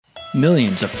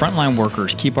Millions of frontline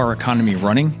workers keep our economy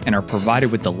running and are provided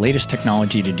with the latest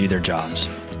technology to do their jobs.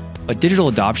 But digital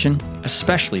adoption,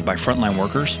 especially by frontline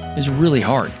workers, is really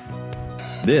hard.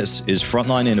 This is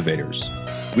Frontline Innovators.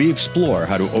 We explore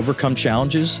how to overcome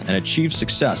challenges and achieve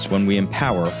success when we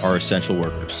empower our essential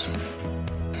workers.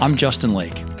 I'm Justin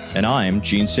Lake. And I'm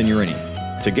Gene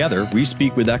Signorini. Together, we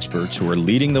speak with experts who are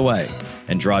leading the way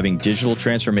and driving digital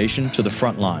transformation to the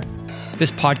front line. This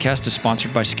podcast is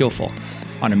sponsored by Skillful,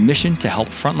 on a mission to help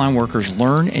frontline workers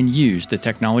learn and use the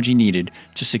technology needed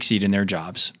to succeed in their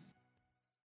jobs.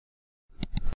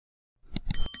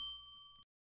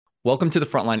 Welcome to the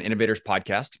Frontline Innovators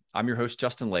podcast. I'm your host,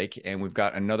 Justin Lake, and we've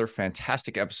got another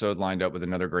fantastic episode lined up with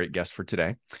another great guest for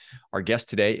today. Our guest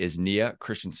today is Nia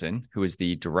Christensen, who is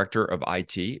the Director of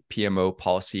IT, PMO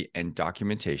Policy and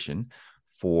Documentation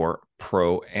for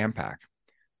Pro Ampac.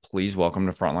 Please welcome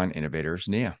to Frontline Innovators,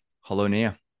 Nia. Hello,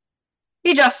 Nia.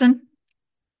 Hey, Justin.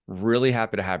 Really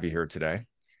happy to have you here today.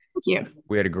 Thank you.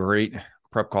 We had a great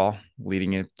prep call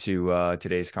leading into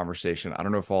today's conversation. I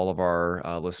don't know if all of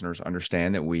our listeners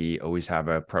understand that we always have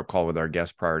a prep call with our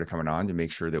guests prior to coming on to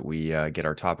make sure that we get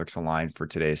our topics aligned for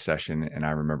today's session. And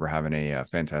I remember having a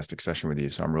fantastic session with you.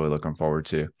 So I'm really looking forward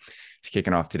to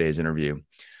kicking off today's interview.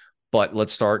 But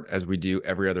let's start, as we do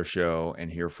every other show, and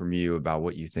hear from you about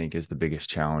what you think is the biggest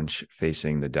challenge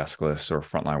facing the deskless or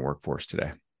frontline workforce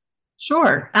today.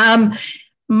 Sure.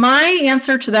 My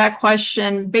answer to that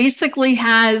question basically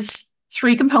has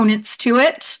three components to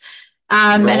it.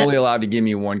 You're only allowed to give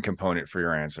me one component for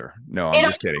your answer. No, I'm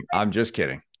just kidding. I'm just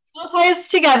kidding. I'll tie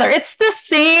us together. It's the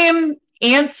same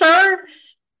answer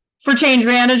for change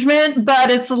management, but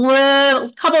it's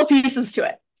a couple pieces to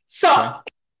it. So, okay.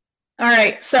 All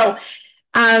right. So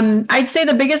I'd say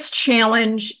the biggest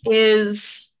challenge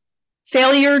is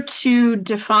failure to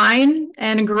define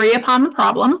and agree upon the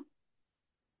problem,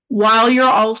 while you're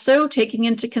also taking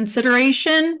into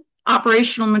consideration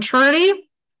operational maturity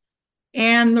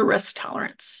and the risk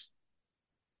tolerance.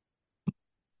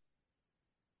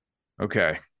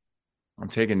 Okay. I'm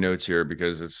taking notes here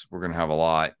because we're going to have a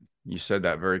lot. You said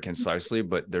that very concisely,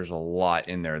 but there's a lot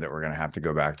in there that we're going to have to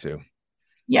go back to.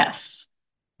 Yes.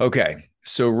 Okay.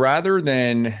 So rather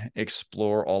than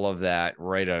explore all of that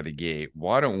right out of the gate,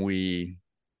 why don't we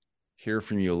hear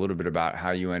from you a little bit about how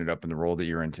you ended up in the role that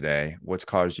you're in today, what's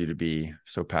caused you to be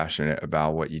so passionate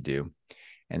about what you do.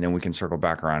 And then we can circle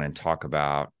back around and talk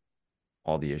about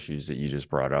all the issues that you just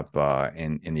brought up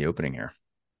in the opening here.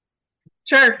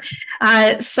 Sure.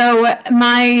 So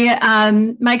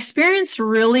my experience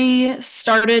really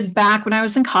started back when I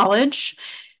was in college.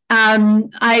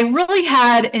 I really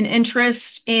had an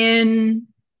interest in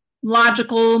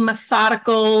logical,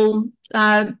 methodical,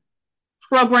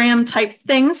 program type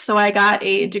things. So I got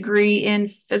a degree in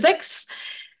physics,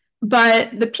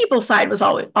 but the people side was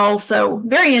also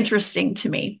very interesting to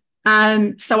me.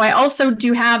 So I also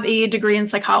do have a degree in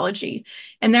psychology,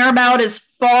 and they're about as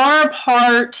far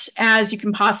apart as you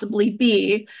can possibly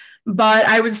be. But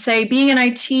I would say being in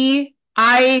IT,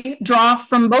 I draw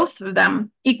from both of them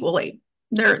equally.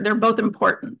 They're both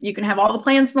important. You can have all the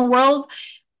plans in the world,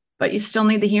 but you still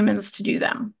need the humans to do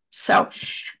them. So,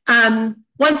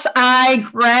 once I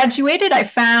graduated, I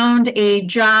found a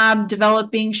job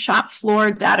developing shop floor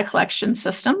data collection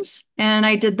systems, and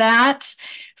I did that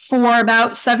for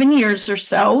about 7 years or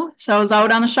so. So I was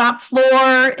out on the shop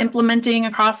floor implementing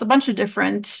across a bunch of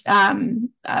different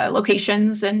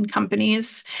locations and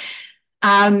companies.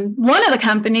 One of the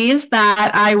companies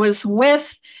that I was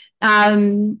with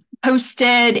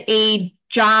posted a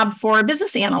job for a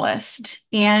business analyst,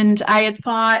 and I had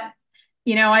thought,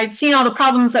 I'd seen all the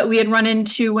problems that we had run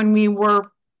into when we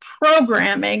were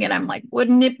programming. And I'm like,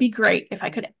 wouldn't it be great if I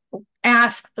could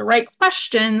ask the right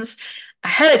questions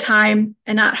ahead of time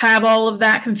and not have all of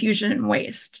that confusion and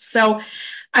waste? So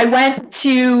I went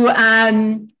to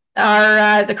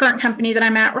the current company that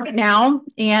I'm at right now,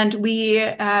 and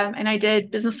I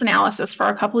did business analysis for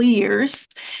a couple of years.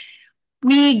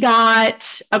 We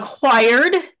got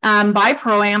acquired by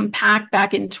Pro Ampac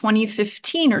back in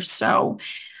 2015 or so.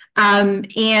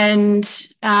 And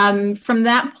from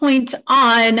that point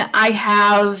on, I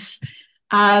have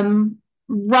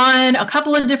run a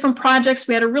couple of different projects.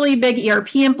 We had a really big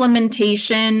ERP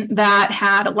implementation that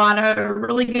had a lot of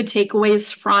really good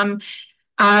takeaways from.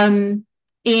 And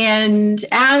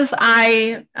as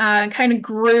I kind of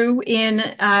grew in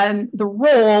the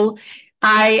role,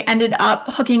 I ended up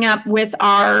hooking up with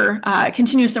our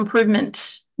continuous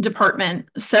improvement department.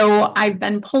 So I've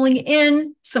been pulling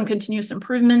in some continuous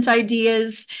improvement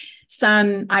ideas,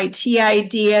 some IT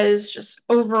ideas, just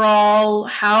overall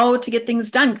how to get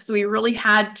things done, because we really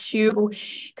had to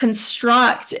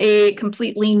construct a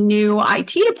completely new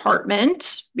IT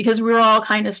department because we were all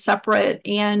kind of separate,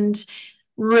 and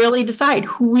really decide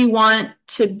who we want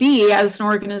to be as an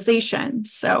organization.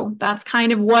 So that's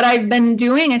kind of what I've been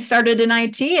doing. I started in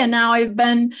IT, and now I've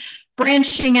been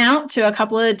branching out to a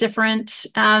couple of different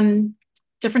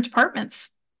departments.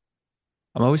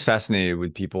 I'm always fascinated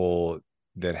with people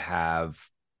that have,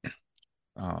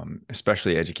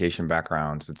 especially education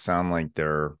backgrounds that sound like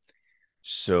they're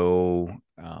so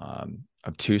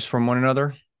obtuse from one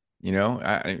another.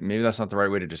 Maybe that's not the right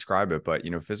way to describe it, but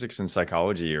physics and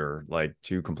psychology are like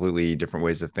two completely different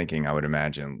ways of thinking, I would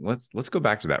imagine. Let's go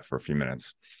back to that for a few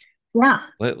minutes. Yeah.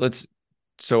 Let's.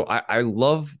 So I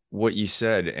love what you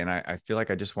said, and I feel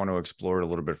like I just want to explore it a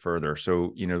little bit further.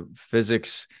 So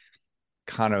physics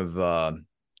kind of I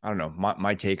don't know,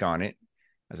 my take on it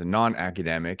as a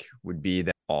non-academic would be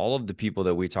that all of the people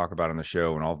that we talk about on the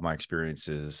show and all of my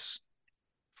experiences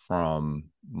from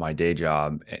my day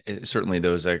job, certainly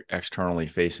those externally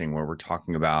facing, where we're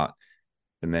talking about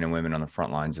the men and women on the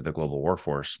front lines of the global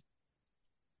workforce,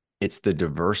 it's the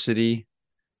diversity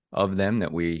of them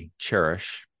that we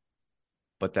cherish,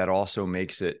 but that also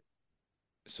makes it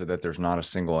so that there's not a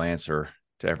single answer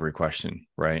to every question,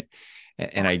 right?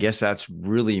 And I guess that's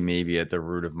really maybe at the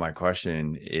root of my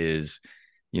question is,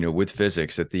 with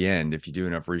physics at the end, if you do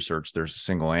enough research, there's a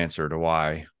single answer to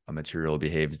why a material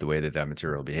behaves the way that that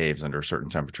material behaves under a certain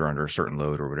temperature, under a certain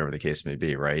load, or whatever the case may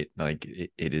be, right? Like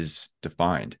it is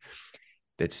defined.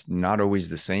 It's not always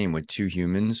the same with 2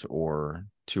 humans or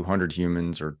 200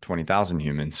 humans or 20,000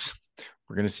 humans.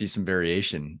 We're going to see some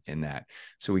variation in that.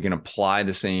 So we can apply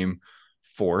the same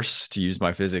force, to use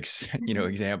my physics,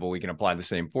 example. We can apply the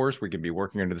same force. We can be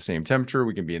working under the same temperature.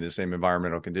 We can be in the same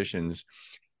environmental conditions.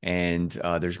 And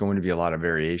there's going to be a lot of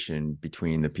variation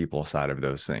between the people side of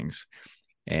those things.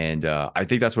 And I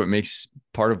think that's what makes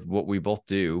part of what we both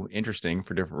do interesting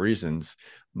for different reasons.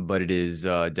 But it is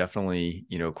definitely,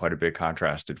 quite a bit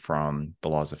contrasted from the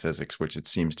laws of physics, which it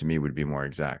seems to me would be more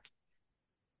exact.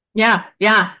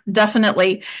 Yeah,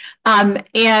 definitely.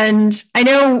 And I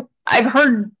know I've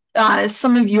heard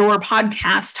some of your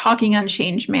podcasts talking on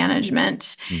change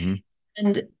management. Mm-hmm.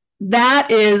 And that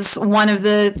is one of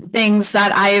the things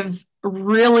that I've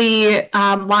really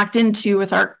locked into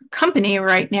with our company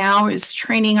right now, is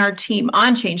training our team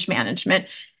on change management,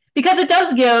 because it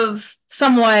does give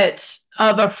somewhat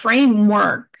of a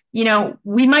framework.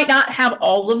 We might not have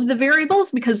all of the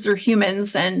variables because they're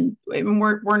humans, and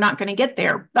we're not going to get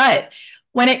there. But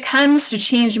when it comes to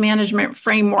change management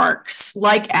frameworks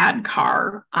like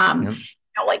ADKAR, Yep.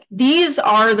 like these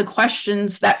are the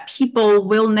questions that people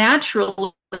will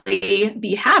naturally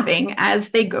be having as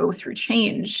they go through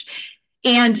change.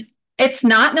 And it's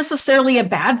not necessarily a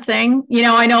bad thing.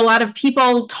 I know a lot of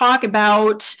people talk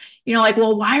about, like,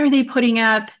 well, why are they putting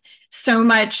up so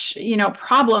much,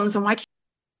 problems, and why can't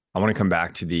I want to come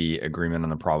back to the agreement on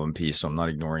the problem piece. So I'm not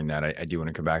ignoring that. I do want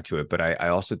to come back to it. But I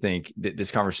also think that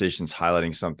this conversation is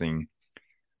highlighting something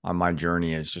on my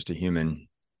journey as just a human.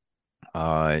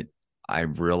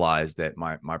 I've realized that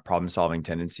my problem solving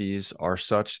tendencies are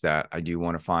such that I do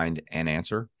want to find an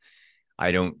answer.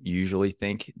 I don't usually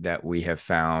think that we have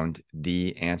found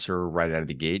the answer right out of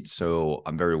the gate. So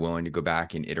I'm very willing to go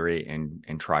back and iterate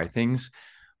and try things.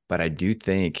 But I do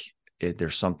think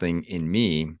there's something in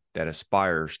me that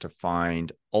aspires to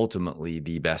find ultimately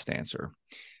the best answer,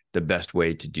 the best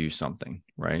way to do something,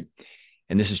 right?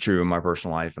 And this is true in my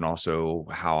personal life, and also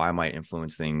how I might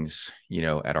influence things,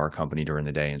 at our company during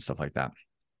the day and stuff like that.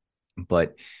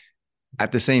 But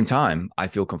at the same time, I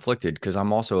feel conflicted because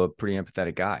I'm also a pretty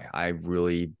empathetic guy. I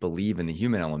really believe in the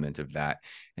human element of that.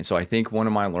 And so I think one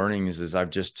of my learnings is I've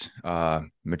just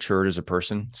matured as a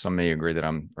person. Some may agree that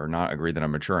or not agree that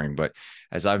I'm maturing, but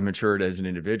as I've matured as an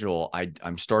individual,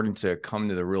 I'm starting to come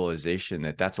to the realization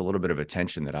that that's a little bit of a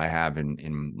tension that I have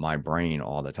in my brain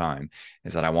all the time,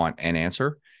 is that I want an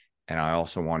answer, and I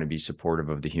also want to be supportive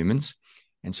of the humans.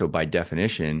 And so by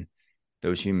definition,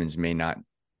 those humans may not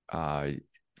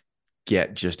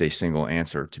get just a single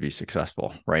answer to be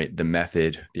successful, right? The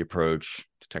method, the approach,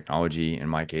 the technology, in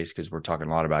my case, because we're talking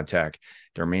a lot about tech,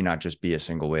 there may not just be a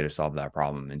single way to solve that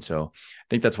problem. And so I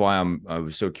think that's why I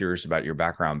was so curious about your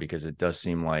background, because it does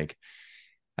seem like,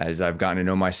 as I've gotten to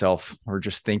know myself or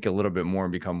just think a little bit more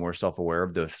and become more self-aware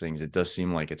of those things, it does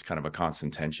seem like it's kind of a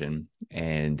constant tension.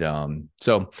 And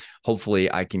so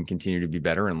hopefully I can continue to be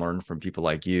better and learn from people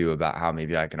like you about how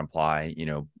maybe I can apply,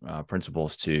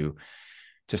 principles to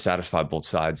satisfy both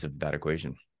sides of that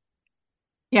equation.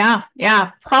 Yeah.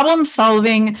 Problem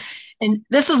solving. And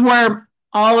this is where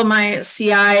all of my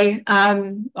CI,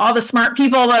 all the smart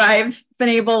people that I've been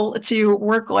able to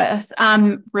work with,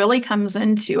 really comes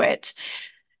into it.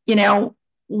 You know,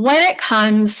 when it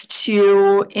comes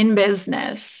to in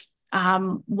business,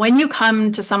 when you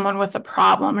come to someone with a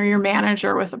problem or your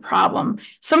manager with a problem,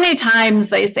 so many times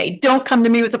they say, don't come to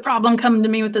me with a problem, come to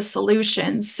me with a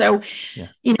solution. So, Yeah.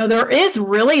 you know, there is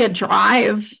really a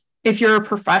drive if you're a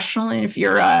professional and if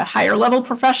you're a higher level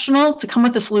professional to come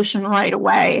with a solution right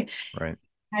away. Right.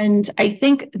 And I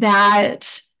think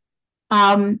that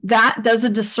that does a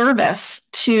disservice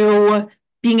to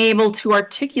being able to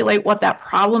articulate what that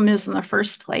problem is in the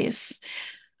first place.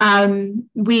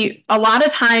 We a lot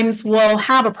of times will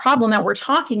have a problem that we're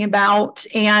talking about,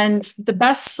 and the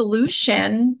best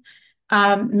solution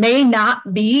may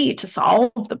not be to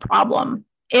solve the problem.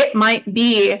 It might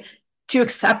be to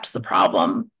accept the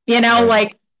problem. You know, Right.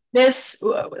 like this,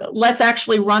 let's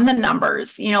actually run the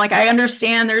numbers. You know, like I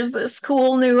understand there's this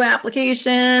cool new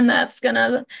application that's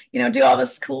gonna, you know, do all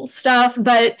this cool stuff,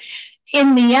 but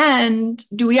in the end,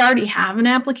 do we already have an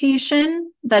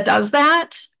application that does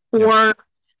that? Yep. Or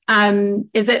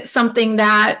is it something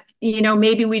that, you know,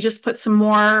 maybe we just put some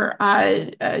more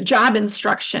job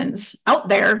instructions out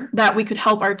there that we could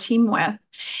help our team with?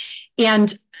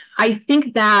 And I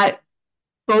think that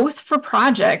both for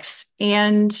projects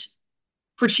and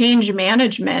for change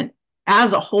management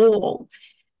as a whole,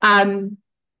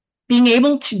 being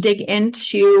able to dig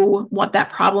into what that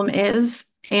problem is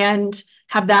and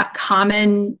have that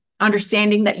common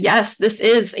understanding that, yes, this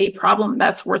is a problem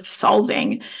that's worth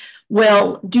solving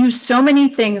will do so many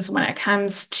things when it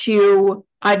comes to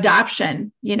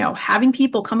adoption, you know, having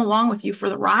people come along with you for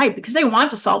the ride because they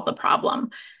want to solve the problem,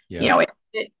 Yeah. you know,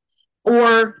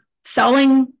 or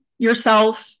selling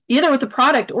yourself either with the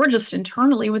product or just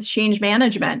internally with change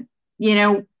management. You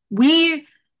know, we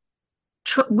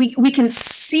can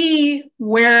see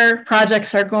where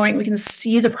projects are going. We can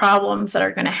see the problems that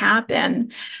are going to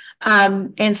happen.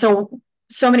 And so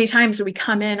many times we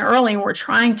come in early and we're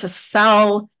trying to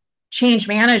sell change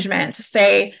management to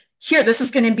say, here, this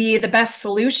is going to be the best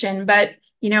solution. But,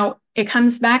 you know, it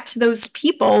comes back to those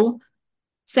people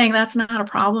saying that's not a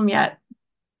problem yet.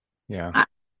 Yeah.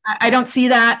 I don't see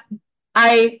that.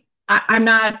 I'm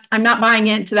not buying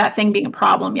into that thing being a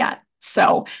problem yet.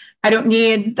 So I don't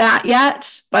need that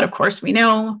yet. But of course, we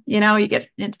know, you know, you get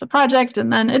into the project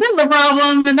and then it is a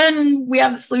problem and then we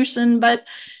have the solution. But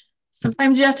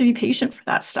sometimes you have to be patient for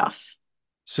that stuff.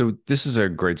 So this is a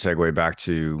great segue back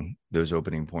to those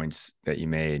opening points that you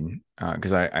made,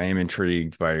 because I am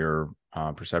intrigued by your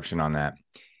perception on that.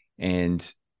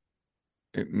 And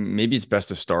maybe it's best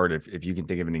to start if you can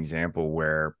think of an example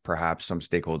where perhaps some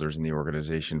stakeholders in the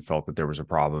organization felt that there was a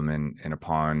problem, and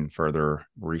upon further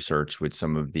research with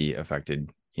some of the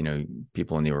affected, you know,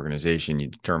 people in the organization, you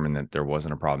determined that there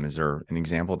wasn't a problem. Is there an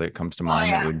example that comes to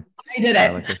mind that would I did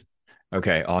highlight it. this?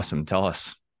 Okay, awesome. Tell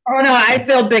us. Oh no, I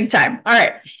feel big time. All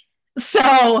right.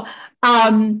 So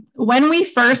when we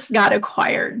first got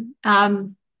acquired,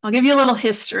 I'll give you a little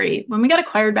history. When we got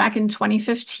acquired back in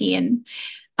 2015,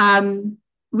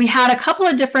 we had a couple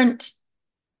of different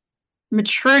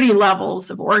maturity levels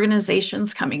of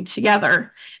organizations coming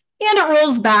together. And it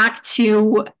rolls back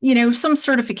to, you know, some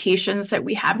certifications that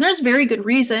we have. And there's very good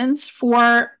reasons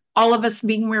for all of us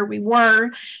being where we were.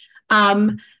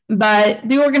 But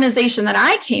the organization that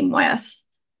I came with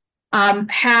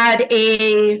had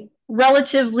a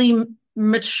relatively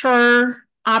mature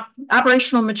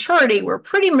operational maturity. We're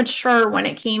pretty mature when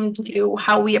it came to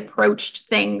how we approached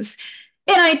things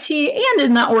in IT and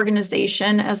in the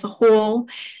organization as a whole,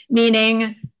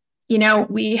 meaning, you know,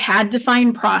 we had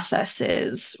defined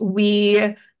processes.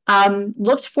 We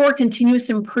looked for continuous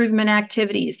improvement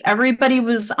activities. Everybody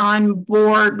was on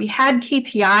board. We had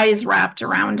KPIs wrapped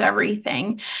around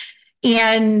everything.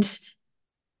 And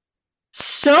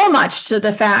so much to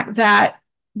the fact that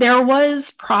there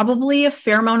was probably a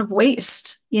fair amount of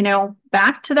waste. You know,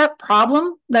 back to that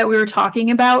problem that we were talking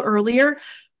about earlier,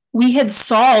 we had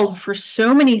solved for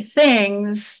so many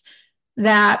things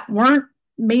that weren't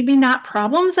maybe not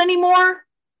problems anymore,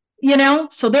 you know?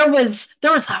 So there was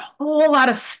a whole lot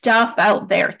of stuff out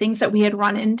there, things that we had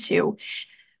run into.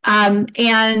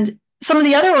 And some of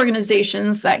the other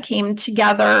organizations that came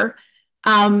together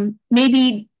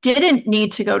maybe didn't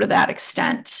need to go to that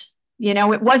extent. You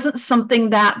know, it wasn't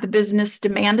something that the business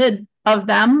demanded of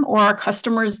them or our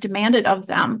customers demanded of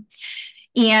them.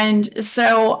 And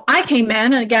so I came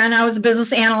in, and again, I was a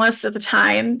business analyst at the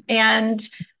time. And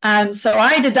so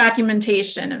I did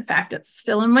documentation. In fact, it's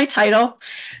still in my title,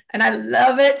 and I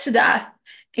love it to death.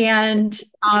 And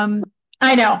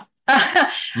I know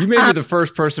You may be the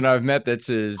first person I've met that's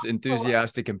as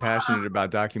enthusiastic and passionate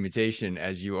about documentation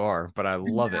as you are, but I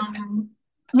love it.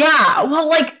 Yeah, well,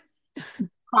 like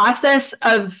process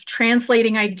of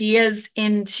translating ideas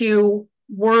into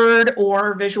word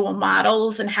or visual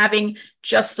models and having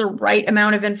just the right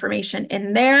amount of information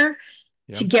in there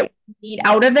Yeah. to get what you need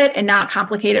out of it and not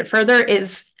complicate it further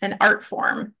is an art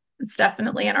form. It's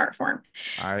definitely an art form.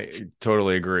 I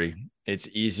totally agree. It's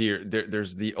easier.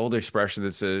 There's the old expression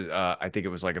that says, I think it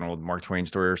was like an old Mark Twain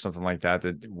story or something like that,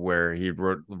 that where he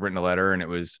written a letter and it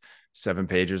was 7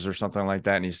 pages or something like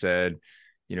that. And he said,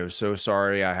 so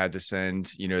sorry I had to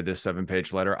send, this 7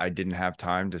 page letter. I didn't have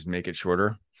time to make it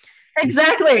shorter.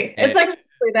 Exactly. And It's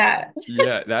exactly that.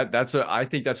 yeah, I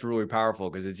think that's really powerful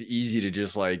because it's easy to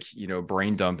just like,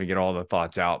 brain dump and get all the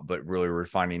thoughts out, but really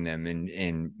refining them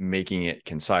and making it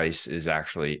concise is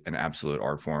actually an absolute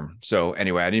art form. So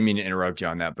anyway, I didn't mean to interrupt you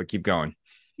on that, but keep going.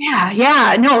 Yeah,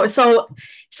 yeah. No, so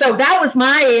that was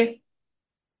my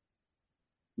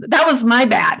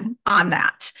bad on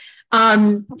that.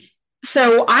 Um,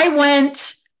 so I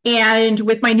went and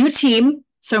with my new team,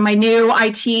 so my new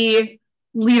IT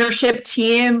leadership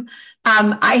team,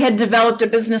 I had developed a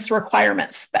business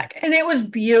requirement spec and it was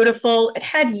beautiful. It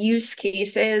had use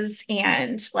cases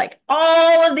and like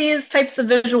all of these types of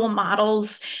visual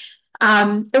models.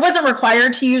 It wasn't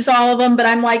required to use all of them, but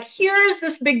I'm like, here's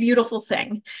this big, beautiful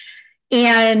thing.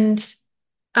 And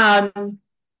um,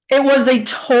 it was a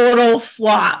total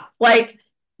flop. Like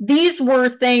these were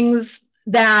things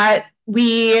that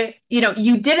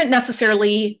you didn't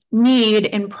necessarily need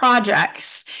in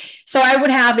projects. So I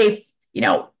would have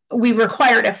we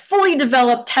required a fully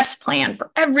developed test plan for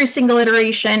every single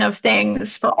iteration of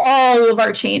things for all of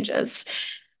our changes.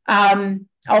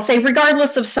 I'll say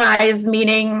regardless of size,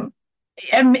 meaning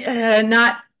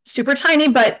not super tiny,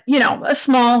 but a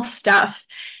small stuff.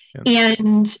 Yep.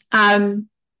 And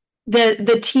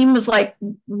the team was like,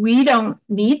 we don't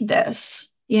need this.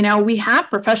 We have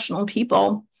professional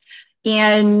people,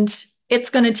 and it's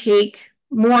going to take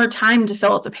more time to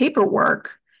fill out the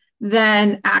paperwork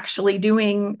than actually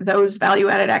doing those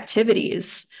value-added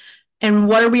activities. And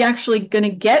what are we actually going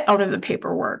to get out of the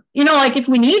paperwork? Like if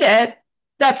we need it,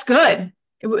 that's good.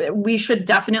 We should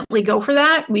definitely go for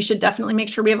that. We should definitely make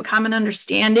sure we have a common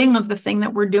understanding of the thing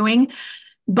that we're doing.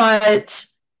 But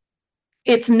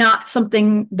it's not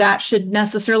something that should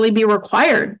necessarily be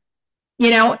required,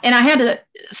 and I had to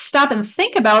stop and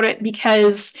think about it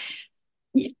because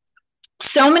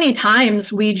so many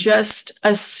times we just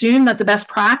assume that the best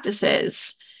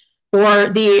practices or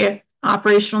the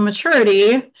operational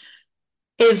maturity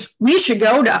is we should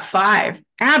go to 5.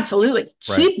 Absolutely.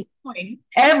 Right. Keep going,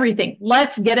 everything.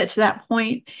 Let's get it to that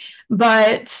point.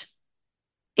 But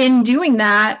in doing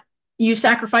that, you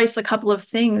sacrifice a couple of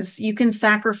things. You can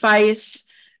sacrifice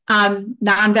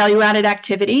non-value added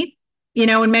activity.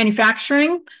 In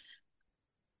manufacturing,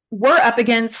 we're up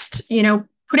against,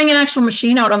 putting an actual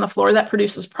machine out on the floor that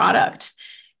produces product.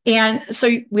 And so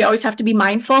we always have to be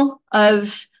mindful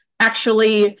of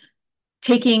actually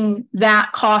taking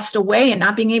that cost away and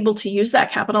not being able to use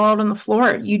that capital out on the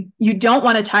floor. You don't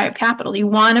want to tie up capital. You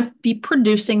want to be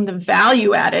producing the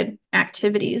value added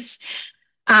activities.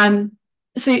 So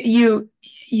you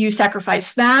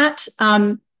sacrifice that.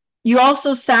 You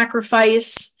also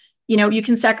sacrifice, you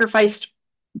can sacrifice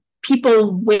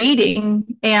people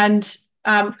waiting and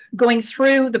going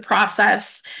through the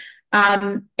process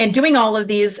and doing all of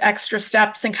these extra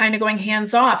steps and kind of going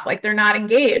hands off, like they're not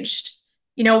engaged.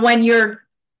 When you're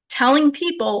telling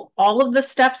people all of the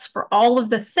steps for all of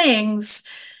the things,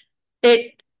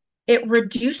 it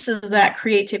reduces that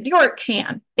creativity, or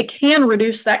it can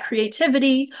reduce that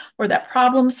creativity or that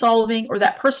problem solving or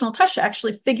that personal touch to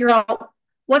actually figure out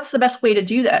what's the best way to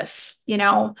do this,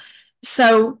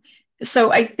 so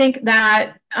I think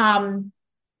that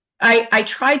I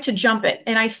tried to jump it,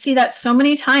 and I see that so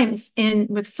many times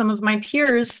with some of my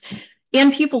peers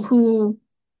and people who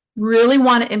really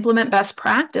want to implement best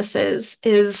practices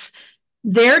is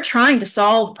they're trying to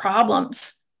solve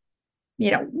problems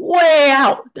way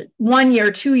out 1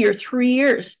 year, 2 year, 3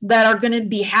 years that are going to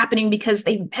be happening because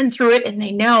they've been through it and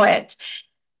they know it.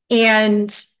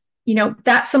 And,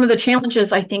 that's some of the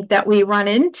challenges I think that we run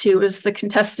into is the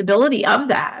contestability of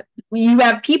that. You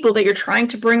have people that you're trying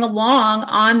to bring along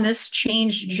on this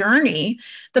change journey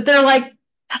that they're like,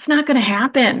 that's not going to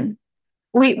happen.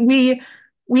 We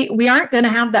aren't going to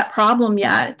have that problem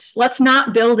yet. Let's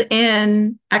not build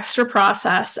in extra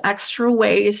process, extra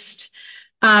waste,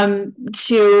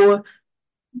 to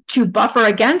buffer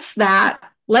against that.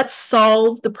 Let's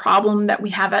solve the problem that we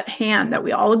have at hand that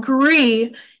we all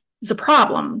agree is a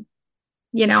problem,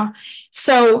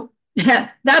 so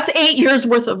That's 8 years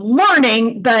worth of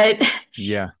learning, but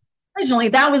Yeah. originally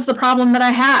that was the problem that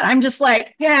I had. I'm just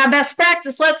like, yeah, best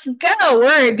practice, let's go.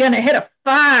 We're gonna hit a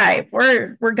 5.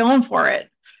 We're going for it.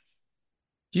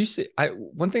 Do you see?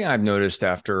 One thing I've noticed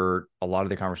after a lot of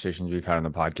the conversations we've had on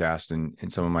the podcast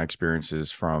and some of my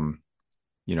experiences from,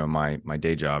 my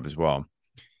day job as well,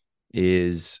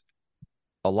 is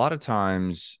a lot of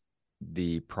times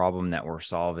the problem that we're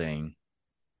solving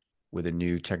with a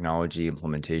new technology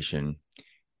implementation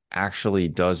actually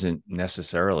doesn't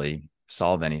necessarily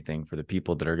solve anything for the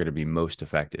people that are going to be most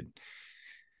affected.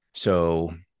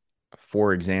 So,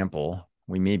 for example,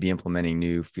 we may be implementing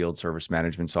new field service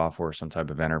management software, some type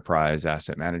of enterprise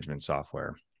asset management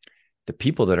software. The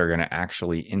people that are going to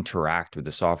actually interact with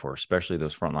the software, especially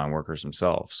those frontline workers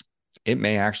themselves, it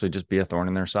may actually just be a thorn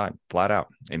in their side, flat out.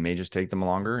 It may just take them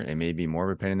longer. It may be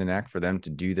more of a pain in the neck for them to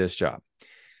do this job.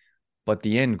 But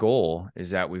the end goal is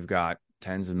that we've got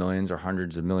tens of millions or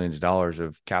hundreds of millions of dollars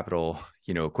of capital,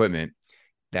 equipment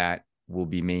that will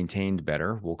be maintained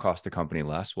better, will cost the company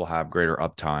less, will have greater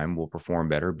uptime, will perform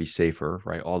better, be safer,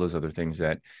 right? All those other things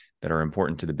that are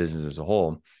important to the business as a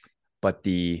whole. But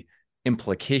the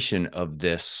implication of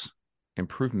this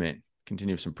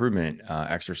continuous improvement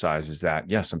exercise is that,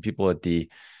 yes, some people at the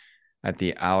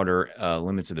outer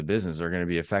limits of the business are going to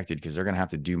be affected because they're going to have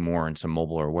to do more in some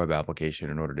mobile or web application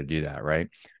in order to do that, right?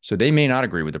 So they may not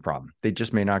agree with the problem. They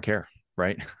just may not care,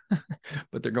 right?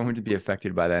 But they're going to be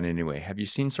affected by that anyway. Have you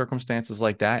seen circumstances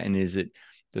like that? And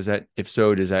if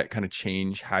so, does that kind of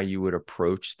change how you would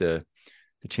approach the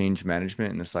change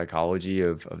management and the psychology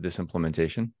of this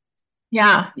implementation?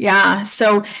 Yeah.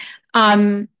 So,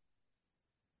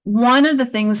 one of the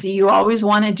things that you always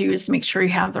want to do is make sure you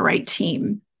have the right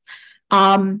team.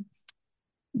 When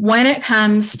it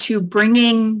comes to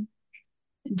bringing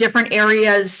different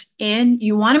areas in,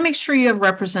 you want to make sure you have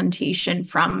representation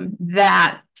from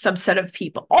that subset of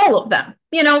people, all of them.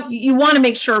 You want to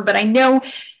make sure, but I know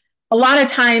a lot of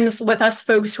times with us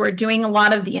folks who are doing a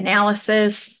lot of the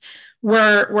analysis,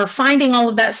 we're finding all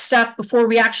of that stuff before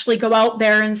we actually go out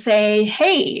there and say,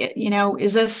 hey,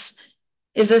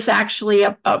 is this actually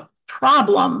a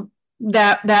problem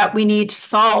that we need to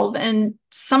solve? And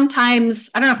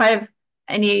sometimes, I don't know if I have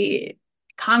any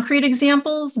concrete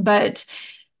examples, but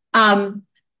um,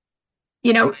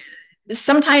 you know,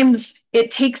 sometimes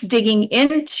it takes digging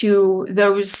into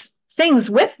those things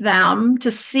with them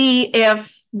to see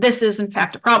if this is in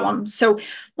fact a problem. So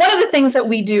one of the things that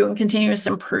we do in continuous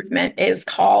improvement is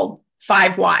called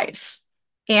 5 whys.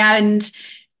 And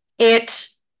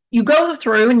you go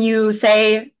through and you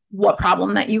say what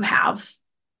problem that you have.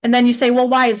 And then you say, well,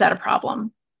 why is that a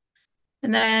problem?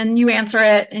 And then you answer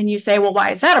it and you say, well,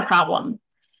 why is that a problem?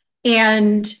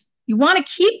 And you want to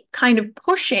keep kind of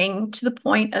pushing to the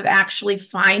point of actually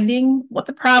finding what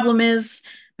the problem is,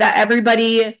 that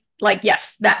everybody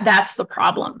yes, that's the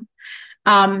problem.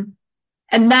 And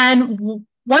then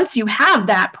once you have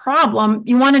that problem,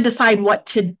 you want to decide what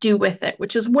to do with it,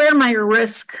 which is where my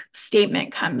risk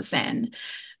statement comes in.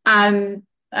 I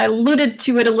alluded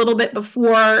to it a little bit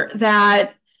before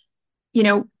that,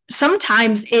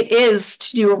 sometimes it is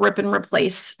to do a rip and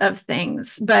replace of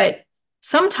things, but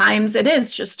sometimes it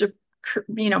is just to,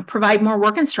 provide more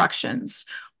work instructions,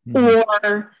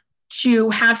 or to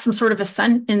have some sort of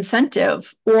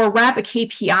incentive, or wrap a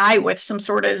KPI with some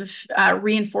sort of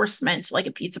reinforcement, like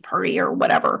a pizza party or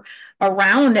whatever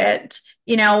around it.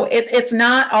 It's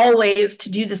not always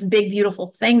to do this big, beautiful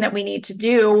thing that we need to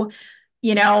do,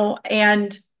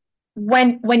 and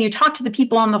when you talk to the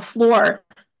people on the floor,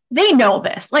 they know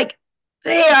this. Like,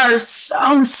 they are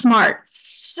so smart,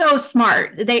 so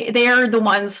smart. They are the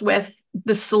ones with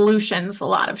the solutions a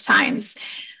lot of times.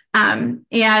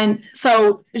 And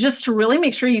so just to really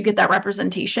make sure you get that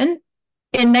representation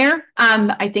in there,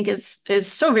 I think is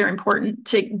so very important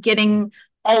to getting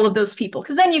all of those people,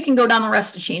 because then you can go down the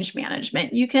rest of change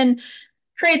management. You can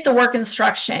create the work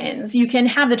instructions, you can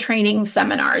have the training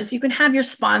seminars, you can have your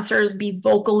sponsors be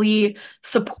vocally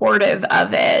supportive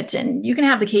of it, and you can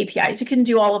have the KPIs, you can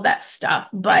do all of that stuff.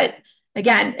 But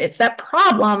again, it's that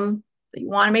problem that you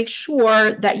want to make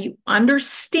sure that you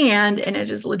understand, and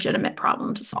it is a legitimate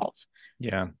problem to solve.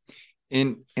 Yeah.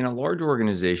 In a large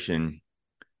organization,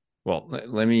 well,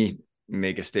 let me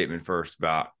make a statement first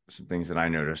about some things that I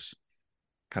notice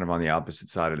kind of on the opposite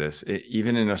side of this.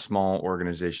 Even in a small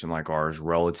organization like ours,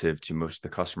 relative to most of the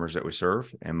customers that we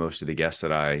serve and most of the guests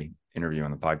that I interview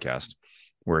on the podcast,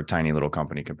 we're a tiny little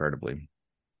company comparatively.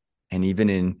 And even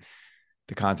in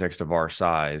the context of our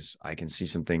size, I can see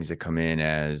some things that come in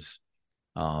as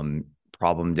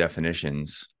problem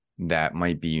definitions that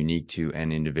might be unique to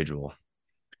an individual.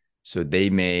 So they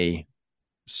may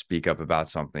speak up about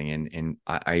something, and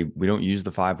we don't use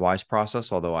the 5 whys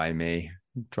process, although I may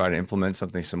try to implement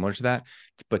something similar to that,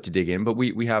 but to dig in. But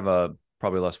we have a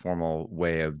probably less formal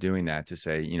way of doing that, to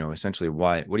say, essentially,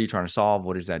 what are you trying to solve?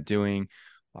 What is that doing?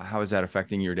 How is that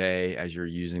affecting your day as you're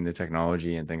using the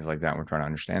technology and things like that? We're trying to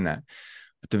understand that.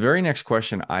 But the very next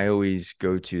question I always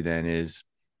go to then is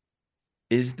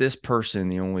this person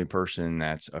the only person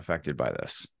that's affected by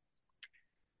this?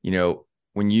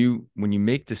 When you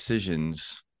make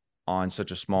decisions on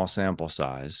such a small sample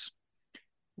size,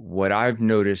 what I've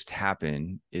noticed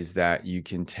happen is that you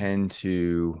can tend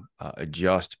to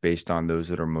adjust based on those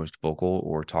that are most vocal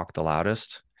or talk the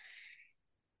loudest.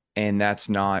 And that's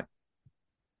not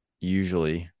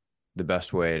usually the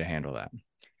best way to handle that.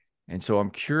 And so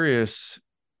I'm curious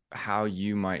how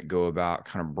you might go about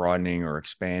kind of broadening or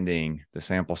expanding the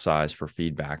sample size for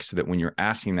feedback, so that when you're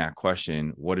asking that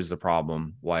question, what is the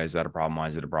problem? Why is that a problem? Why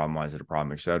is it a problem? Why is it a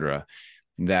problem? Et cetera,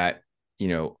 that,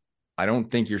 I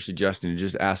don't think you're suggesting to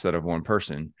just ask that of one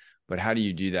person, but how do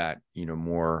you do that,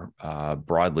 more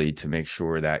broadly, to make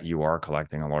sure that you are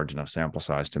collecting a large enough sample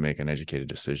size to make an educated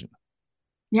decision?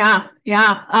 Yeah.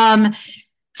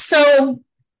 So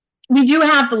we do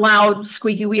have the loud,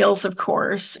 squeaky wheels, of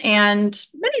course, and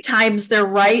many times they're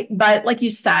right. But like you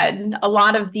said, a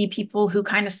lot of the people who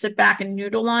kind of sit back and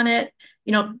noodle on it,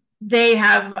 they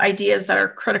have ideas that are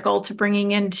critical to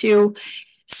bringing into.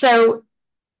 So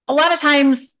a lot of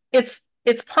times it's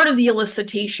part of the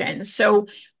elicitation. So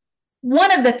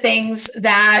one of the things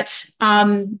that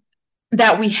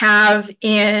that we have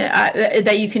in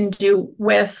that you can do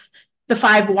with the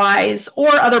 5 whys or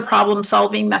other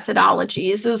problem-solving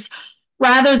methodologies is,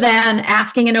 rather than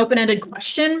asking an open-ended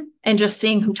question and just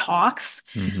seeing who talks,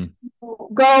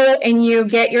 go and you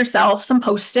get yourself some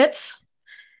Post-its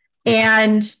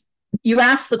and you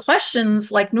ask the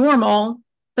questions like normal,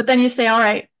 but then you say, all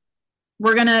right,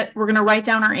 we're gonna write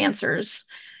down our answers,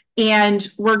 and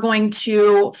we're going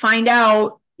to find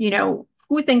out,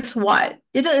 who thinks what.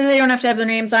 They don't have to have their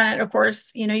names on it, of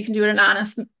course. You can do it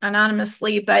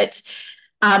anonymously, but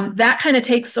that kind of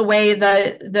takes away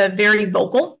the very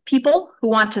vocal people who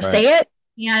want to say it,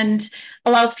 and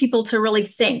allows people to really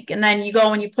think. And then you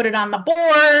go and you put it on the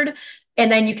board,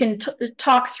 and then you can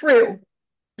talk through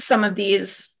some of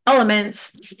these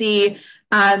elements to see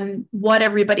what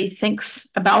everybody thinks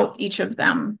about each of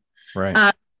them.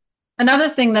 Right. Another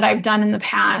thing that I've done in the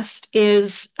past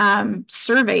is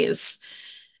surveys,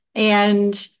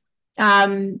 and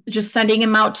just sending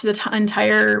them out to the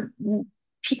entire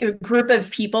group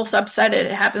of people, subset. It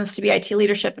happens to be IT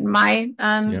leadership in my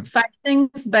side of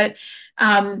things, but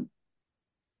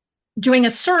doing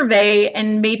a survey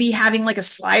and maybe having like a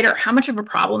slider. How much of a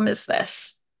problem is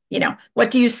this?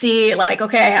 What do you see? Like,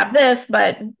 okay, I have this,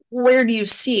 but where do you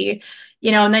see?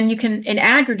 And then you can, in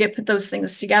aggregate, put those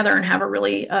things together and have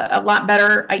a lot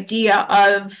better idea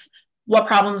of what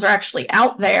problems are actually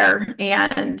out there,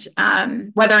 and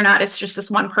whether or not it's just this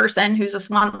one person who's this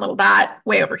one little dot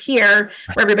way over here,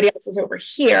 where everybody else is over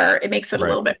here. It makes it a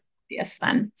little bit obvious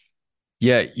then.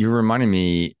 Yeah, you're reminding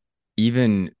me,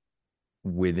 even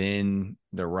within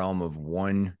the realm of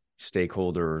one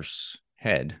stakeholder's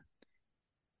head,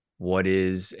 what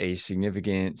is a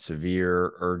significant,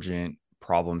 severe, urgent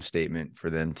problem statement for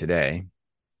them today,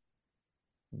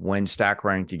 when stack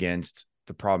ranked against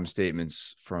the problem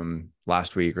statements from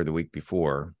last week or the week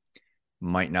before,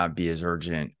 might not be as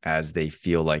urgent as they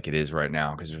feel like it is right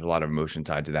now, because there's a lot of emotion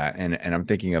tied to that. And I'm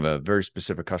thinking of a very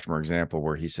specific customer example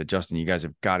where he said, Justin, you guys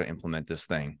have got to implement this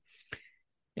thing.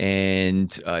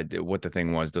 And what the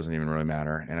thing was doesn't even really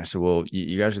matter. And I said, well,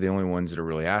 you guys are the only ones that are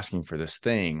really asking for this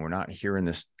thing. We're not hearing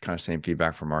this kind of same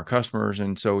feedback from our customers.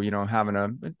 And so,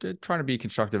 trying to be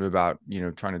constructive about,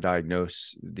 trying to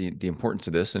diagnose the importance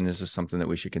of this. And is this something that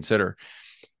we should consider?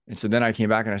 And so then I came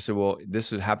back and I said, well,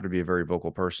 this happened to be a very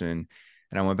vocal person.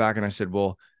 And I went back and I said,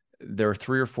 well, there are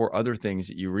 3 or 4 other things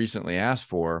that you recently asked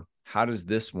for. How does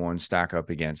this one stack up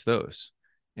against those?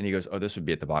 And he goes, oh, this would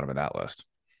be at the bottom of that list.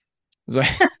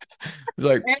 I was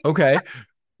like, okay,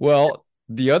 well,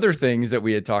 the other things that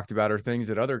we had talked about are things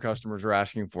that other customers are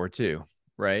asking for too,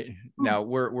 right? Now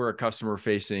we're a customer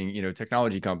facing,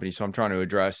 technology company. So I'm trying to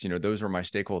address, those are my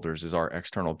stakeholders as our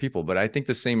external people. But I think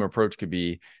the same approach could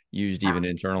be used even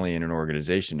internally in an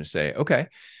organization to say, okay,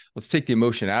 let's take the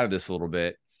emotion out of this a little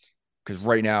bit, because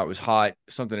right now it was hot.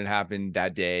 Something had happened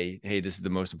that day. Hey, this is the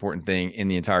most important thing in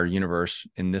the entire universe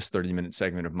in this 30-minute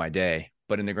segment of my day.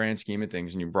 But in the grand scheme of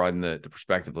things, when you broaden the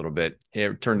perspective a little bit,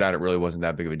 it turned out it really wasn't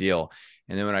that big of a deal.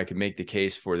 And then when I could make the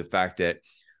case for the fact that,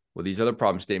 well, these other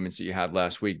problem statements that you had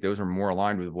last week, those are more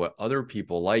aligned with what other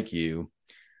people like you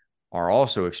are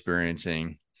also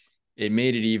experiencing, it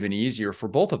made it even easier for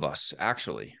both of us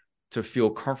actually to feel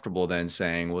comfortable then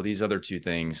saying, well, these other two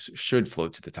things should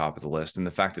float to the top of the list. And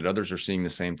the fact that others are seeing the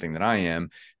same thing that I am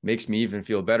makes me even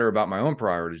feel better about my own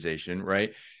prioritization,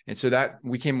 right? And so that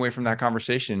we came away from that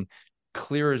conversation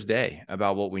clear as day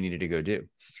about what we needed to go do.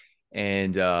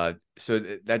 And so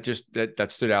that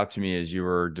stood out to me as you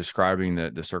were describing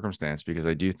the circumstance, because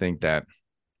I do think that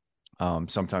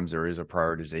sometimes there is a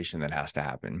prioritization that has to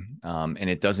happen. And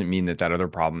it doesn't mean that other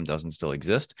problem doesn't still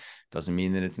exist. Doesn't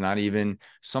mean that it's not even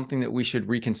something that we should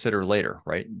reconsider later,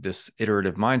 right? This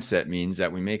iterative mindset means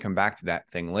that we may come back to that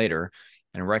thing later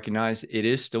and recognize it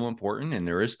is still important and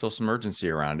there is still some urgency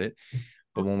around it.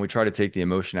 But when we try to take the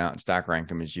emotion out and stack rank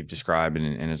them, as you've described,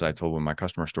 and as I told with my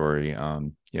customer story,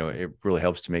 it really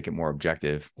helps to make it more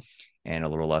objective and a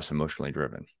little less emotionally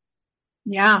driven.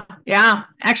 Yeah.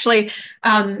 Actually,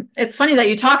 it's funny that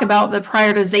you talk about the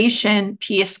prioritization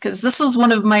piece, because this was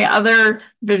one of my other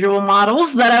visual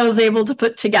models that I was able to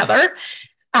put together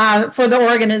for the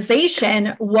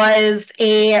organization, was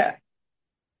a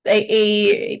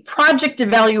project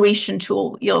evaluation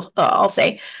tool, I'll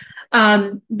say.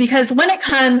 Because when it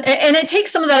comes, and it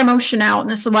takes some of that emotion out, and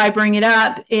this is why I bring it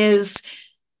up, is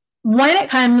when it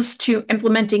comes to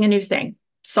implementing a new thing,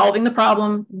 solving the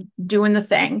problem, doing the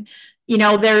thing,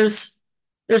 there's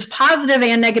positive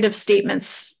and negative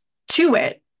statements to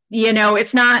it.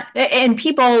 It's not, and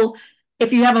people,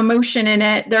 if you have emotion in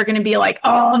it, they're going to be like,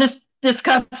 oh, this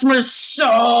customer's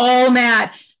so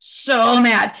mad.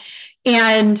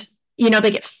 And,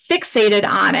 they get fixated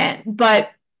on it.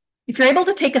 But if you're able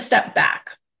to take a step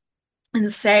back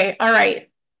and say, all right,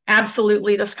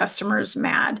 absolutely, this customer is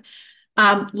mad.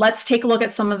 Let's take a look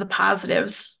at some of the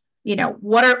positives.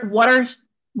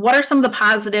 What are some of the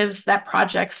positives that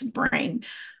projects bring?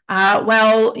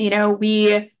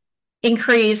 We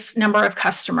increase number of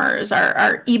customers,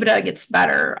 our EBITDA gets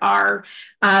better,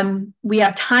 we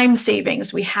have time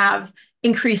savings, we have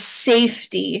increased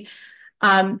safety,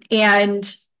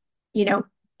 and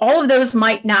all of those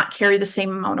might not carry the same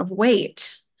amount of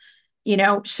weight.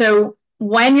 So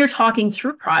when you're talking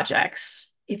through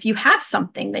projects, if you have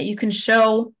something that you can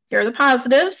show, here are the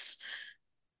positives,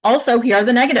 also here are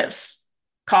the negatives: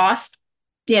 cost,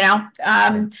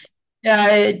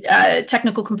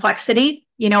 technical complexity.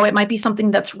 It might be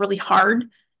something that's really hard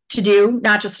to do,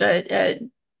 not just a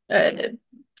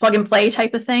plug and play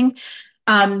type of thing.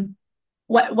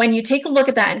 When you take a look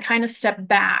at that and kind of step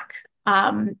back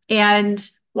and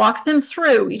walk them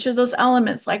through each of those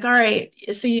elements, like, all right,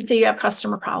 so you say you have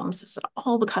customer problems. Is it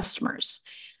all the customers?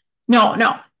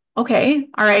 No. Okay.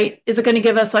 All right. Is it going to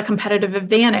give us a competitive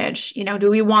advantage? Do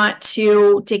we want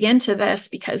to dig into this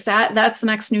because that's the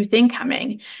next new thing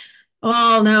coming?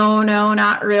 Oh, no,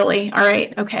 not really. All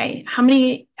right. Okay. How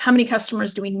many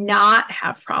customers do we not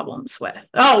have problems with?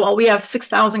 Oh, well, we have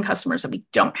 6,000 customers that we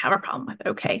don't have a problem with.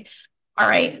 Okay. All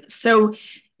right. So,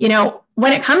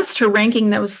 when it comes to ranking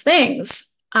those things,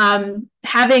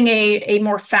 having a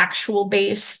more factual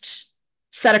based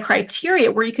set of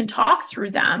criteria where you can talk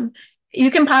through them, you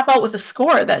can pop out with a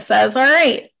score that says, all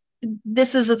right,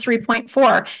 this is a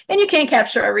 3.4, and you can't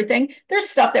capture everything. There's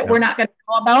stuff that we're not going to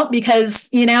know about because,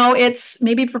 it's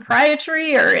maybe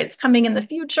proprietary or it's coming in the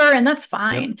future, and that's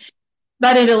fine.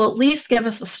 But it'll at least give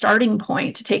us a starting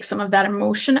point to take some of that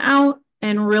emotion out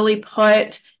and really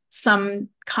put some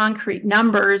concrete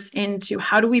numbers into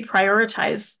how do we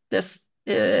prioritize this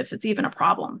if it's even a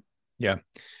problem. Yeah.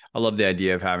 I love the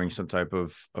idea of having some type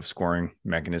of scoring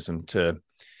mechanism to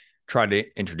try to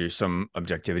introduce some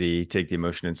objectivity, take the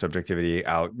emotion and subjectivity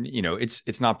out.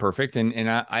 It's not perfect. And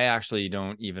I actually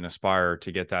don't even aspire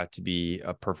to get that to be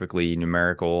a perfectly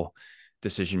numerical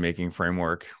decision-making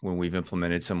framework when we've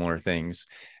implemented similar things.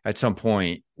 At some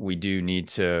point, we do need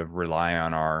to rely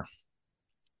on our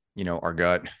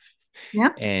gut.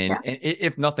 And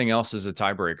if nothing else is a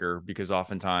tiebreaker, because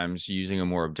oftentimes using a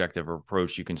more objective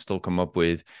approach, you can still come up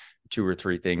with 2 or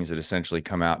 3 things that essentially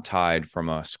come out tied from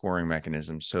a scoring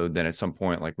mechanism. So then at some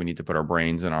point, like, we need to put our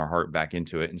brains and our heart back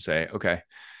into it and say, okay,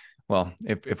 well,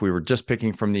 if we were just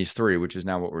picking from these 3, which is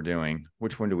now what we're doing,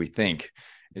 which one do we think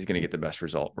is going to get the best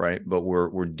result, right? But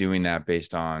we're doing that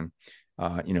based on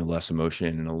less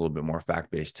emotion and a little bit more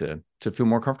fact-based to feel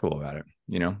more comfortable about it.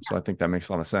 So I think that makes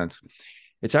a lot of sense.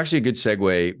 It's actually a good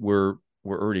segue. We're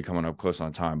already coming up close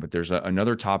on time, but there's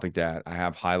another topic that I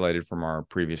have highlighted from our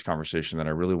previous conversation that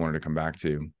I really wanted to come back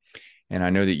to. And I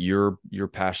know that you're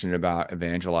passionate about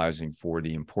evangelizing for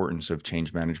the importance of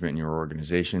change management in your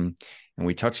organization. And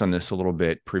we touched on this a little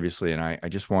bit previously, and I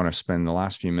just want to spend the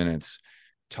last few minutes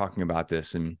talking about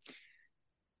this. And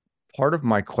part of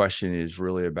my question is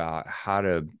really about how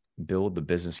to build the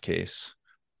business case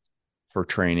for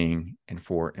training and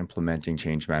for implementing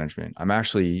change management. I'm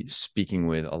actually speaking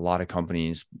with a lot of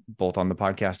companies, both on the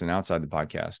podcast and outside the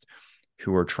podcast,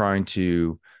 who are trying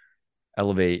to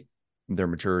elevate their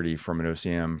maturity from an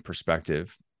OCM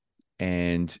perspective.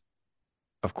 And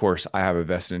of course, I have a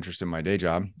vested interest in my day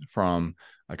job from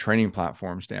a training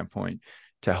platform standpoint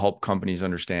to help companies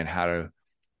understand how to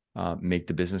make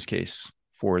the business case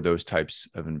for those types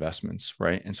of investments,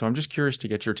 right? And so I'm just curious to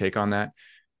get your take on that.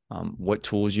 What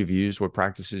tools you've used, what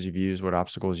practices you've used, what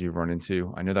obstacles you've run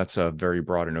into. I know that's a very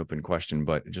broad and open question,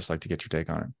 but I'd just like to get your take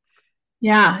on it.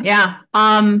 Yeah.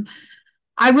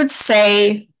 I would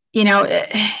say,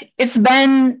 it's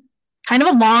been kind of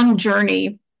a long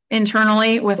journey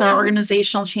internally with our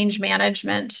organizational change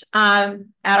management at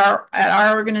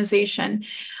our organization,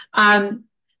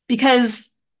 because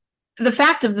the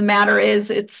fact of the matter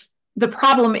is, the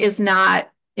problem is not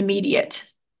immediate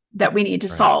that we need to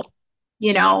solve.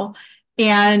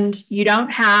 And you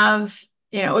don't have,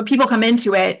 people come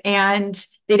into it and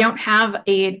they don't have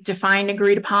a defined,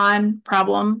 agreed upon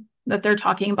problem that they're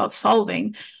talking about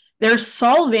solving. They're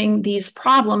solving these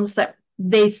problems that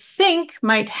they think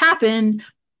might happen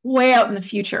way out in the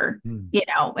future,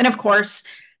 and of course,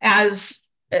 as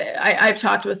I've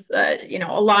talked with,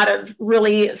 a lot of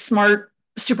really smart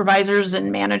supervisors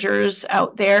and managers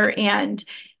out there, and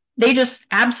they just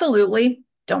absolutely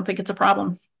don't think it's a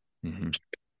problem.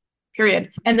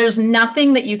 Period. And there's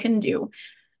nothing that you can do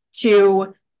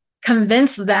to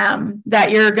convince them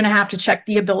that you're going to have to check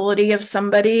the ability of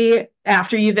somebody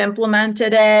after you've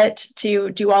implemented it to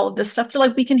do all of this stuff. They're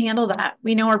like, we can handle that.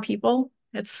 We know our people.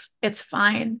 It's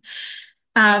fine.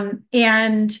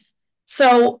 And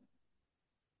so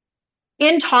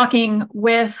in talking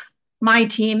with my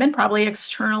team and probably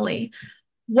externally,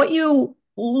 what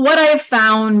I have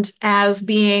found as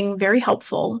being very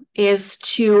helpful is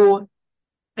to,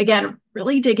 again,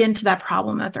 really dig into that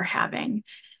problem that they're having.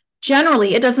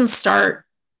 Generally, it doesn't start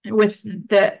with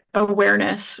the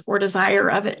awareness or desire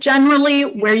of it. Generally,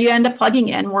 where you end up plugging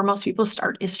in, where most people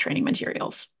start, is training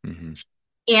materials.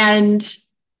 And,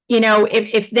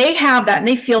 if they have that and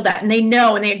they feel that and they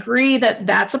know and they agree that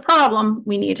that's a problem,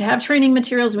 we need to have training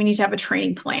materials. We need to have a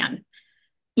training plan.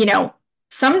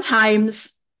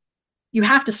 Sometimes you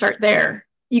have to start there.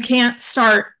 You can't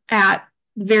start at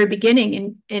the very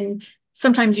beginning and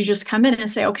sometimes you just come in and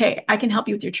say, okay, I can help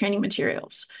you with your training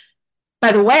materials.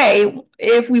 By the way,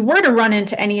 if we were to run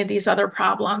into any of these other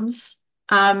problems,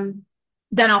 then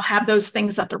I'll have those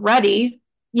things at the ready.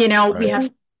 Right. We have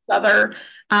other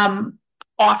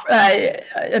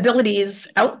abilities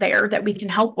out there that we can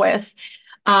help with.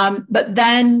 But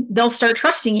then they'll start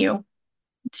trusting you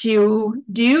to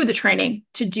do the training,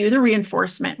 to do the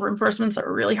reinforcement. Reinforcement's a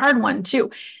really hard one too,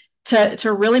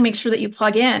 to really make sure that you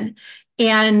plug in.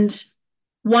 And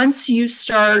once you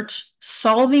start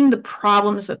solving the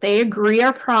problems that they agree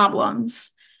are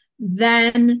problems,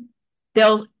 then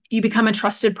you become a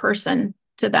trusted person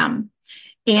to them.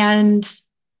 And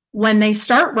when they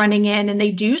start running in and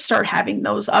they do start having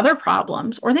those other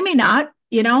problems, or they may not,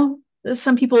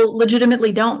 some people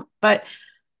legitimately don't, but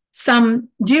some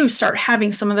do start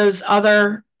having some of those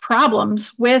other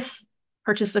problems with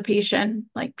participation.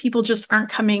 Like people just aren't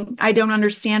coming. I don't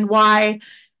understand why.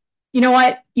 You know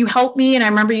what? You helped me. And I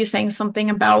remember you saying something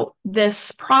about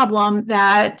this problem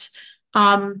that,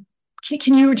 can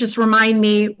you just remind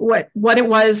me what it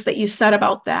was that you said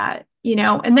about that?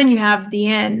 And then you have the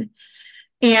in.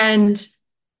 And,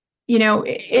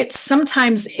 it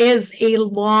sometimes is a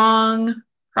long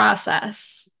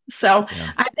process. So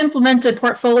I've implemented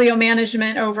portfolio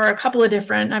management over a couple of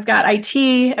different, I've got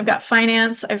IT, I've got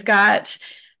finance, I've got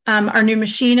our new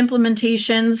machine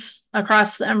implementations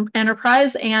across the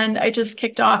enterprise. And I just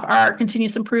kicked off our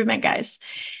continuous improvement guys.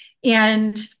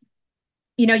 And,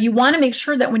 you want to make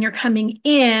sure that when you're coming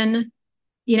in,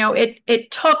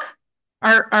 it took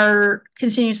our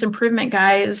continuous improvement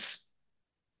guys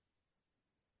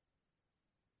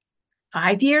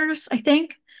 5 years, I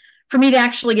think, for me to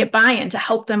actually get buy-in to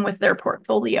help them with their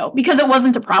portfolio, because it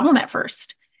wasn't a problem at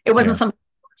first. It wasn't something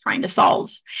I was trying to solve.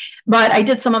 But I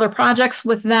did some other projects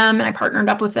with them and I partnered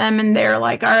up with them, and they're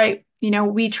like, all right,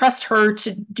 we trust her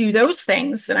to do those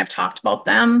things. And I've talked about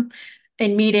them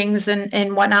in meetings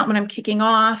and whatnot when I'm kicking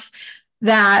off.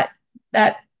 That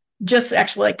just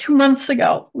actually like 2 months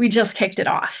ago, we just kicked it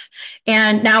off.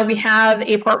 And now we have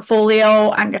a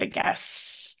portfolio, I'm going to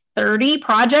guess 30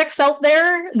 projects out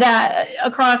there that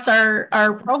across our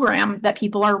program that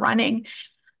people are running,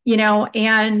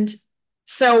 and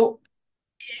so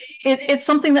it's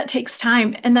something that takes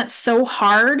time, and that's so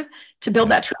hard to build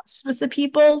that trust with the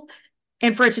people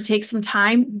and for it to take some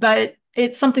time. But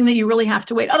it's something that you really have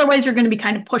to wait. Otherwise, you're going to be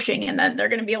kind of pushing, and then they're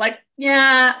going to be like,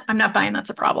 yeah, I'm not buying. That's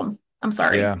a problem. I'm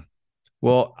sorry. Yeah.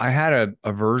 Well, I had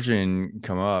a version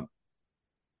come up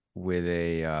with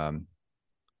a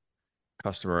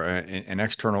customer, an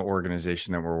external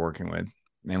organization that we're working with.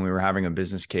 And we were having a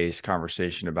business case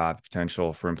conversation about the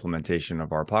potential for implementation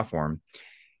of our platform.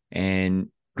 And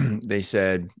they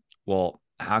said, well,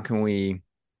 how can we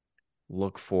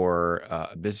look for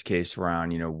a business case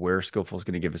around, where Skillful is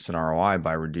going to give us an ROI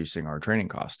by reducing our training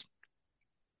cost?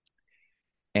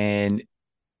 And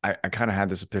I kind of had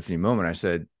this epiphany moment. I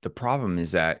said, the problem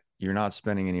is that you're not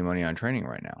spending any money on training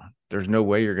right now. There's no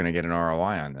way you're going to get an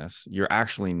ROI on this. You're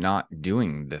actually not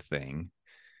doing the thing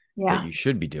that Yeah. you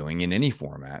should be doing in any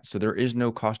format. So there is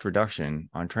no cost reduction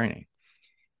on training.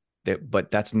 But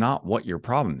that's not what your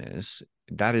problem is.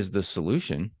 That is the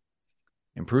solution.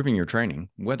 Improving your training,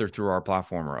 whether through our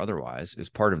platform or otherwise, is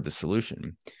part of the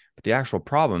solution. But the actual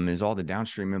problem is all the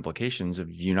downstream implications of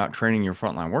you not training your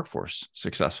frontline workforce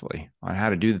successfully on how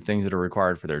to do the things that are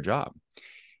required for their job.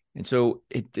 And so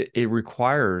it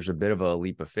requires a bit of a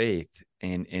leap of faith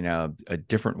and in a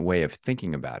different way of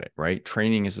thinking about it, right?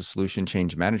 Training is a solution,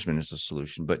 change management is a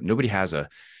solution, but nobody has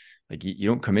you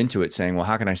don't come into it saying, well,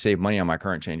 how can I save money on my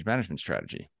current change management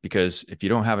strategy? Because if you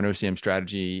don't have an OCM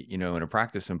strategy, and a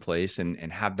practice in place and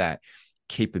have that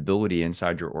capability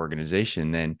inside your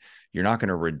organization, then you're not going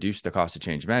to reduce the cost of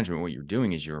change management. What you're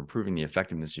doing is you're improving the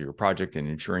effectiveness of your project and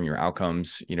ensuring your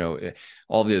outcomes,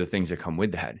 all the other things that come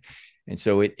with that. And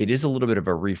so it is a little bit of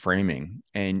a reframing.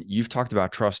 And you've talked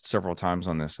about trust several times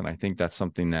on this. And I think that's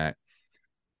something that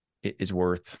is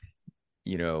worth,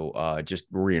 just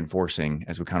reinforcing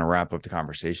as we kind of wrap up the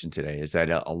conversation today, is that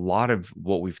a lot of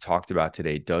what we've talked about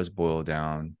today does boil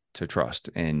down to trust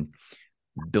and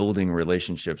building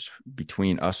relationships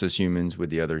between us as humans with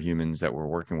the other humans that we're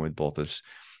working with, both as,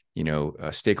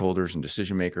 stakeholders and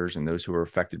decision makers and those who are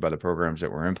affected by the programs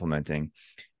that we're implementing.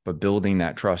 But building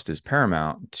that trust is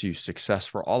paramount to success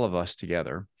for all of us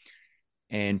together.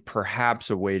 And perhaps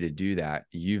a way to do that,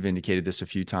 you've indicated this a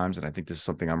few times, and I think this is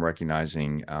something I'm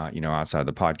recognizing, outside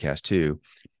the podcast too,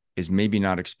 is maybe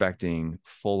not expecting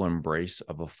full embrace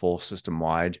of a full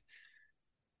system-wide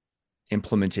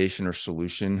implementation or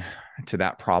solution to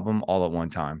that problem all at one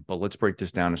time. But let's break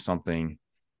this down to something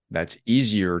that's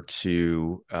easier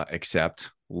to accept,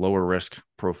 lower risk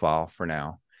profile for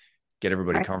now, get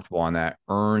everybody comfortable on that,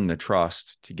 earn the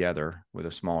trust together with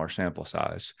a smaller sample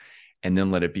size, and then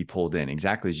let it be pulled in,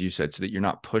 exactly as you said, so that you're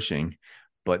not pushing,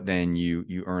 but then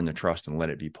you earn the trust and let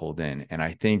it be pulled in. And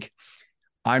I think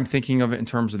I'm thinking of it in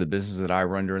terms of the business that I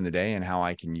run during the day and how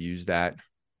I can use that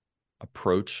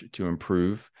approach to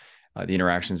improve the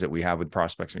interactions that we have with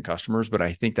prospects and customers. But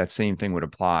I think that same thing would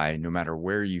apply no matter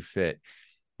where you fit,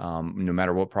 no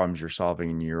matter what problems you're solving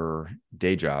in your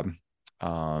day job,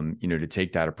 to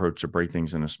take that approach to break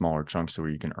things into smaller chunks so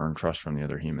where you can earn trust from the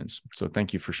other humans. So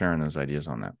thank you for sharing those ideas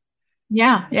on that.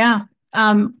 Yeah. Yeah.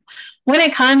 When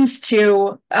it comes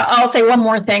to, I'll say one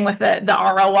more thing with the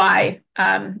ROI,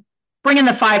 bringing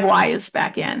the 5 whys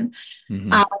back in.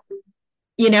 Mm-hmm.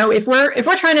 If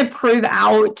we're trying to prove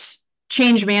out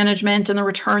change management and the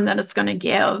return that it's going to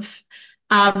give,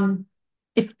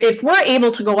 if we're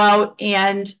able to go out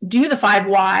and do the 5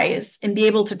 whys and be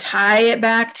able to tie it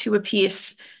back to a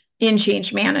piece in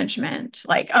change management,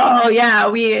 like, oh yeah,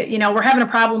 we're having a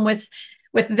problem with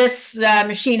this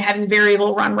machine having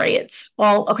variable run rates.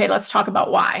 Well, okay, let's talk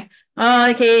about why.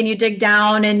 Okay, and you dig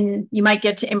down and you might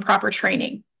get to improper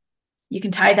training. You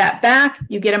can tie that back.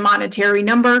 You get a monetary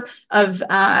number of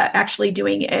actually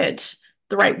doing it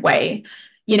the right way.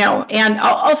 And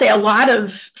I'll say a lot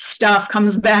of stuff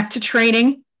comes back to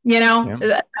training. Yeah.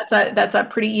 That's a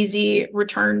pretty easy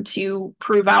return to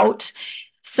prove out.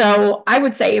 So I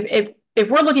would say if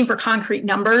we're looking for concrete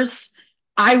numbers,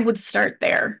 I would start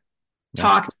there. Yeah.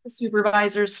 Talk to the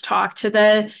supervisors, talk to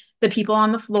the people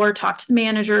on the floor, talk to the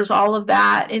managers, all of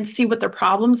that, and see what their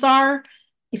problems are.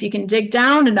 If you can dig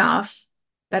down enough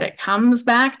that it comes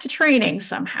back to training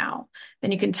somehow,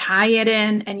 then you can tie it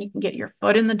in and you can get your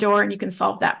foot in the door and you can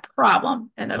solve that problem,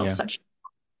 and it'll set you.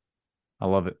 I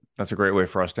love it. That's a great way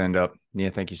for us to end up. Nia,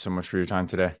 thank you so much for your time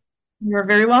today. You're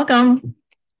very welcome.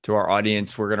 To our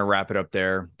audience, we're going to wrap it up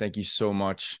there. Thank you so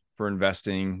much for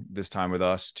investing this time with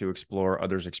us to explore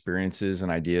others' experiences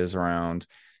and ideas around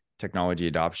technology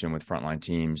adoption with frontline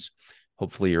teams.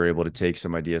 Hopefully, you're able to take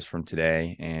some ideas from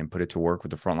today and put it to work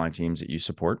with the frontline teams that you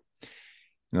support.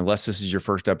 And unless this is your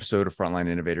first episode of Frontline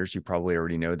Innovators, you probably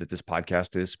already know that this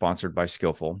podcast is sponsored by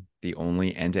Skillful, the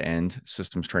only end-to-end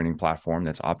systems training platform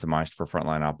that's optimized for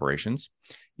frontline operations.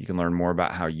 You can learn more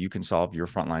about how you can solve your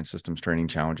frontline systems training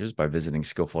challenges by visiting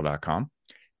skillful.com.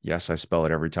 Yes, I spell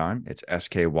it every time. It's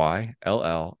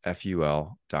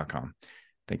SKYLLFUL.com.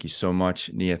 Thank you so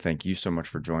much, Nia. Thank you so much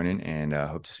for joining, and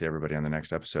hope to see everybody on the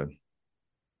next episode.